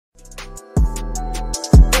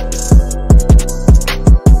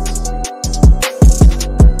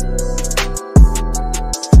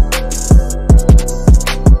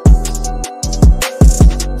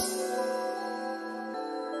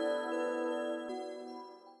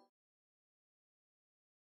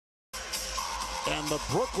And the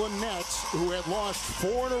Brooklyn Nets, who had lost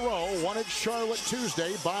 4 in a row, won at Charlotte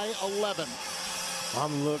Tuesday by 11.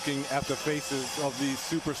 I'm looking at the faces of these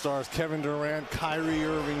superstars: Kevin Durant, Kyrie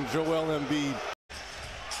Irving, Joel Embiid.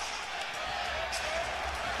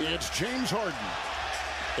 It's James Harden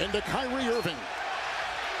into Kyrie Irving.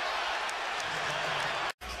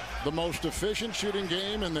 The most efficient shooting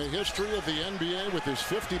game in the history of the NBA with his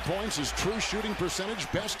 50 points, his true shooting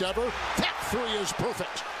percentage, best ever. That three is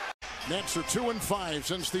perfect. Nets are 2-5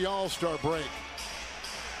 since the All-Star break.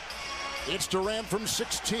 It's Durant from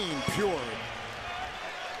 16, pure.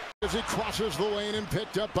 As he crosses the lane and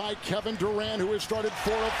picked up by Kevin Durant, who has started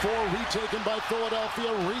 4 of 4, retaken by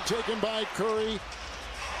Philadelphia, retaken by Curry.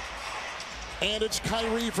 And it's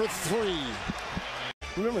Kyrie for 3.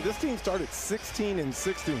 Remember, this team started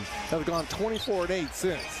 16-16. Have gone 24-8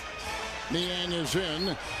 since. Niang is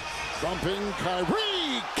in. Bumping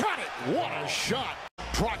Kyrie. Got it. What a shot.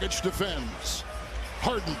 Dragic defends.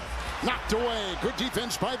 Harden knocked away. Good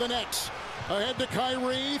defense by the Nets. Ahead to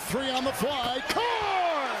Kyrie. 3 on the fly.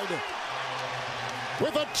 Card!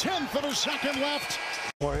 With a 1/10 of a second left.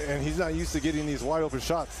 Boy, and he's not used to getting these wide open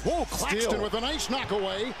shots. Whoa, Claxton with a nice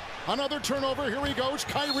knockaway. Another turnover. Here he goes.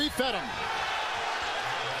 Kyrie fed him.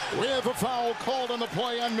 With a foul called on the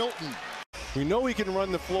play on Milton. We know he can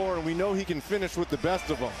run the floor, and we know he can finish with the best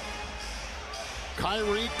of them.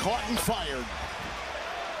 Kyrie caught and fired.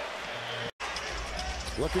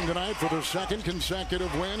 Looking tonight for their second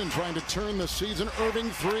consecutive win and trying to turn the season.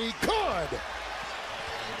 Irving 3. Good!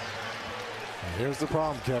 Here's the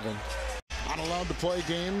problem, Kevin. Not allowed to play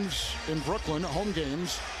games in Brooklyn, home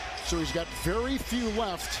games, so he's got very few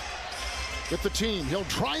left with the team. He'll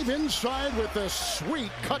drive inside with a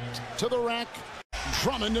sweet cut to the rack.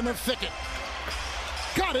 Drummond in a thicket.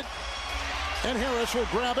 Got it. And Harris will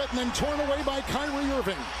grab it and then torn away by Kyrie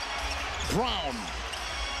Irving. Brown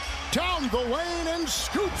down the lane and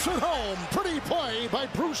scoops it home. Pretty play by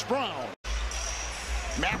Bruce Brown.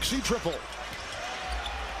 Maxey triple.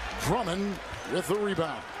 Drummond with the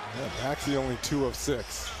rebound. Yeah, Maxey only 2 of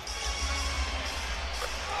 6.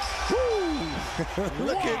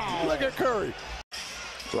 Look at Curry.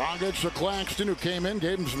 Dragic to Claxton, who came in,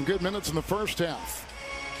 gave him some good minutes in the first half.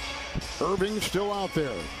 Irving still out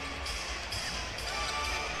there.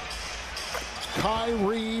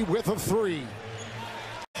 Kyrie with a 3.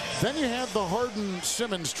 Then you have the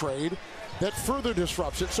Harden-Simmons trade that further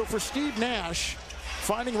disrupts it. So for Steve Nash,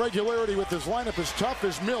 finding regularity with his lineup is tough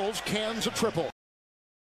as Mills cans a triple.